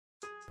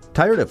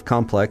Tired of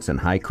complex and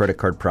high credit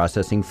card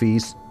processing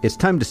fees? It's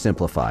time to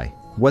simplify.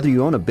 Whether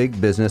you own a big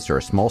business or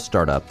a small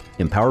startup,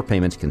 Empower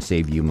Payments can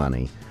save you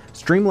money.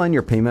 Streamline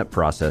your payment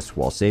process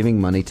while saving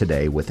money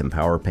today with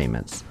Empower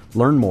Payments.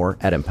 Learn more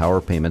at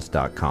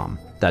empowerpayments.com.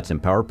 That's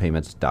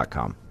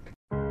empowerpayments.com.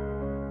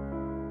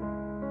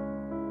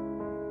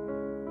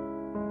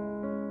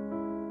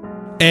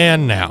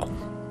 And now,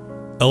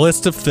 a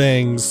list of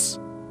things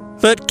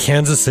that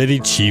Kansas City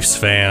Chiefs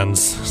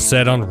fans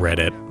said on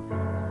Reddit.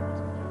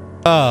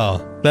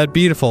 Oh, that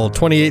beautiful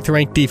 28th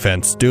ranked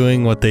defense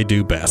doing what they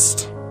do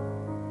best.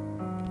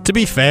 To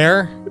be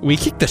fair, we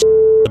kicked the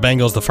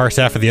Bengals the first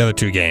half of the other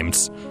two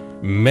games.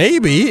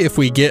 Maybe if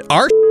we get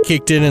our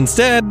kicked in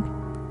instead,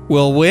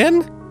 we'll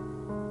win?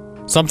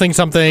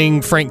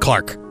 Something Frank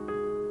Clark.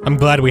 I'm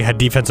glad we had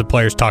defensive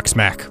players talk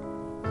smack.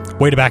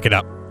 Way to back it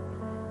up.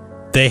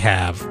 They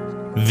have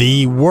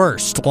the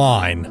worst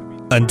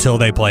line until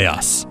they play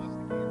us.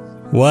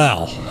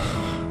 Well,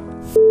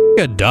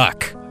 a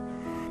duck.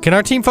 Can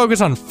our team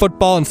focus on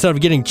football instead of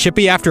getting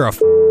chippy after a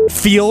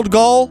field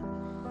goal?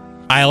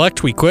 I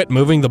elect we quit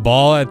moving the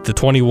ball at the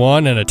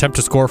 21 and attempt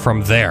to score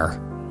from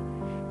there.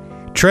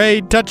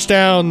 Trade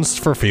touchdowns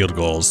for field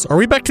goals. Are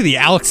we back to the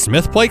Alex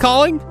Smith play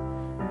calling?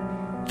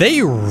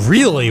 They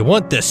really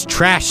want this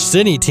trash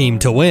Cincy team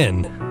to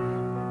win.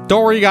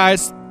 Don't worry,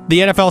 guys.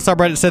 The NFL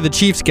subreddit said the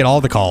Chiefs get all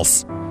the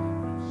calls.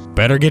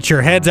 Better get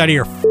your heads out of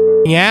your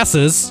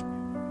asses.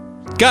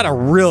 Gotta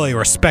really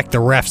respect the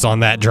refs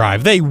on that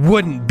drive. They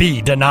wouldn't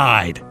be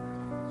denied.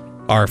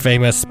 Our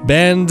famous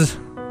bend,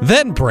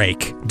 then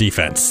break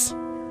defense.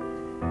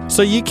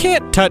 So you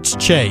can't touch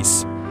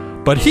Chase,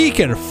 but he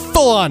can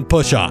full-on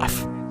push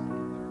off.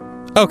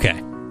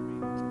 Okay.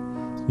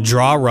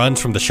 Draw runs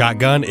from the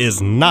shotgun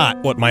is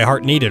not what my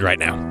heart needed right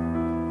now.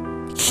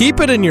 Keep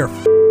it in your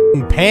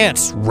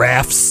pants,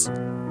 refs.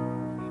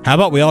 How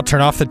about we all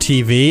turn off the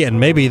TV and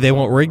maybe they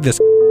won't rig this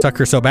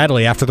sucker so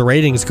badly after the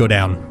ratings go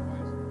down.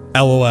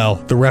 LOL,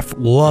 the ref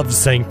loves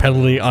saying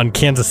penalty on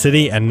Kansas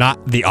City and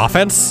not the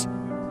offense.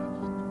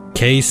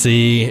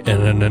 KC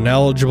and an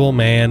ineligible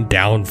man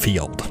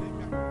downfield.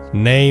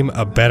 Name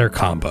a better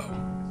combo.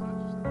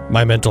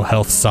 My mental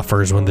health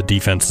suffers when the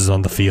defense is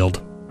on the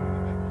field.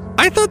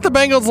 I thought the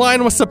Bengals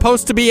line was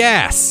supposed to be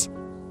ass.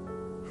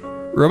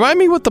 Remind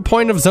me what the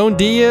point of Zone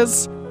D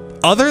is,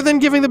 other than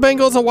giving the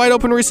Bengals a wide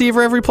open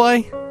receiver every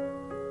play?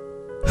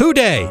 Who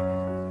day?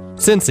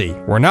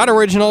 Cincy, we're not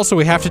original, so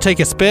we have to take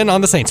a spin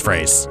on the Saints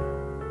phrase.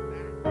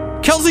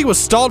 Kelsey was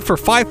stalled for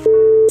 5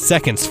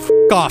 seconds. F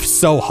off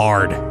so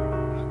hard.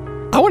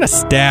 I want to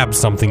stab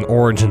something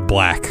orange and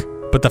black,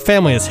 but the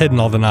family has hidden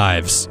all the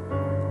knives.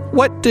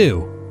 What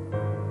do?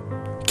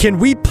 Can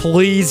we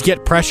please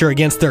get pressure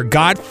against their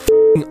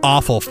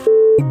god-awful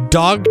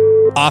dog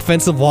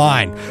offensive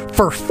line,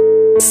 for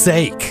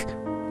sake?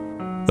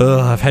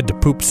 I've had to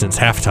poop since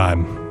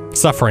halftime.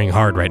 Suffering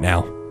hard right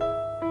now.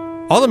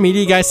 All the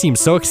media guys seem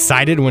so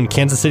excited when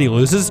Kansas City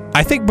loses.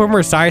 I think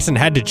Boomer Esiason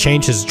had to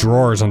change his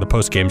drawers on the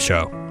postgame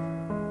show.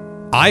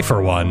 I,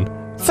 for one,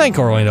 thank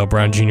Orlando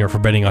Brown Jr. for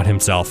betting on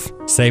himself.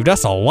 Saved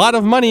us a lot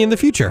of money in the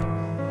future.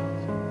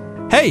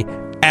 Hey,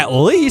 at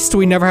least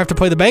we never have to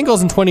play the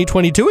Bengals in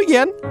 2022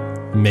 again.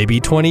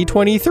 Maybe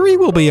 2023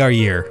 will be our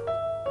year.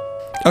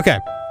 Okay,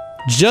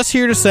 just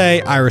here to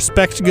say I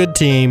respect good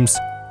teams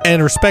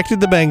and respected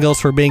the Bengals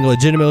for being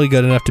legitimately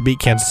good enough to beat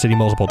Kansas City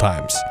multiple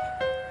times.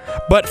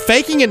 But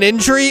faking an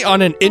injury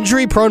on an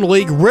injury-prone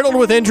league riddled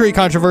with injury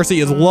controversy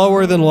is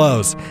lower than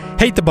lows.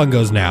 Hate the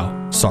Bungos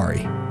now.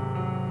 Sorry.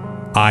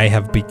 I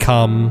have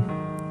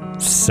become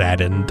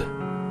saddened.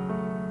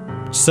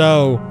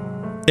 So,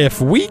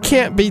 if we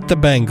can't beat the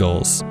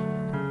Bengals,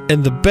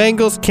 and the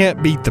Bengals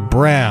can't beat the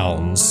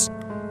Browns,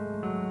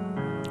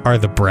 are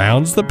the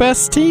Browns the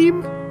best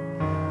team?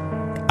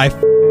 I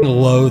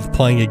loathe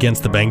playing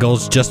against the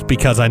Bengals just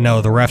because I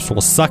know the refs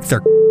will suck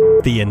their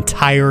the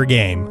entire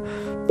game.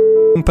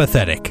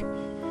 Pathetic.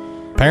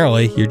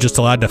 Apparently, you're just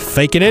allowed to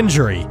fake an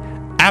injury.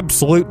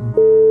 Absolute.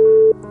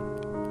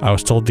 I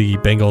was told the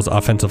Bengals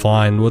offensive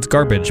line was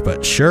garbage,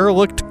 but sure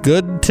looked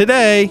good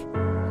today.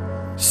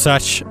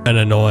 Such an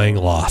annoying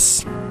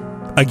loss.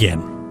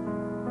 Again.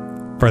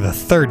 For the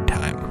third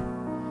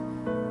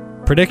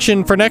time.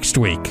 Prediction for next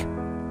week.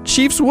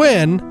 Chiefs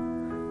win,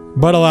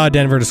 but allow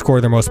Denver to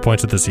score their most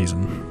points of the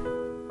season.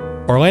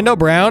 Orlando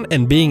Brown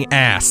and being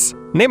ass.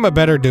 Name a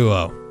better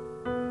duo.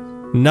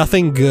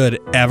 Nothing good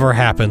ever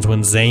happens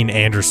when Zane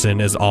Anderson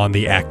is on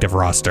the active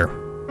roster.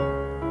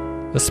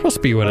 This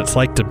must be what it's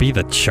like to be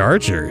the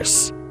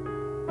Chargers.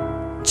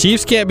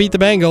 Chiefs can't beat the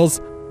Bengals,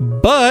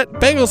 but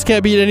Bengals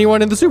can't beat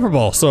anyone in the Super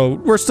Bowl, so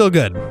we're still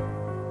good.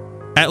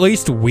 At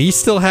least we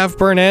still have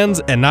burn ends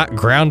and not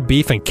ground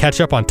beef and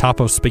ketchup on top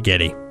of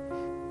spaghetti.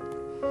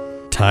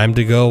 Time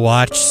to go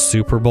watch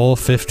Super Bowl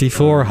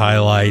 54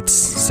 highlights.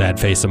 Sad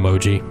face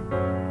emoji.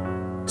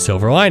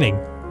 Silver lining.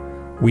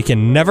 We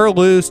can never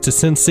lose to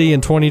Cincy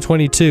in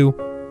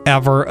 2022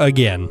 ever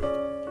again.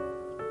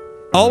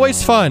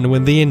 Always fun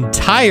when the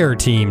entire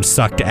team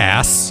sucked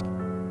ass.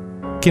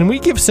 Can we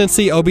give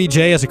Cincy OBJ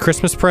as a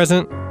Christmas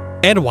present?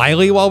 And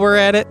Wiley while we're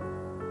at it?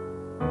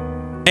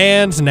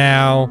 And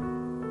now,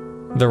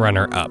 the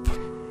runner-up.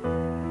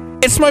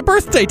 It's my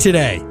birthday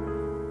today!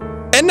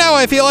 And now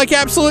I feel like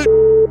absolute...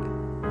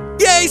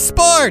 Yay,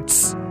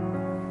 sports!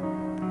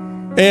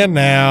 And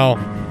now,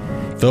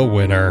 the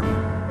winner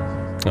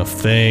of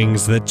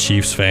things that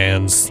Chiefs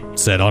fans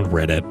said on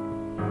Reddit.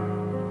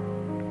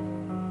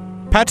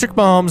 Patrick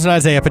Mahomes and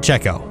Isaiah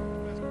Pacheco.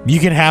 You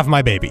can have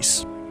my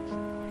babies.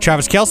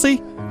 Travis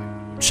Kelce?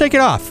 Shake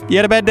it off. You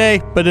had a bad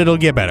day, but it'll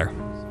get better.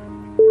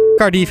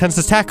 Our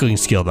defense's tackling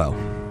skill, though.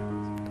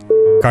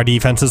 Our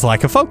defense's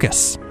lack of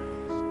focus.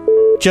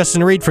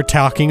 Justin Reed for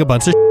talking a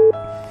bunch of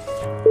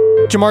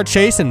Jamar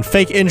Chase and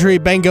fake injury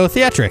bango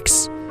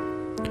theatrics.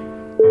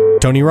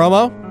 Tony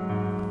Romo.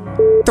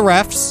 The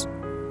refs.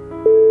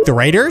 The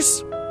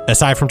Raiders,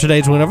 aside from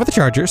today's win over the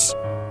Chargers.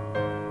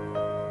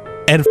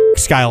 And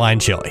Skyline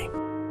Chili.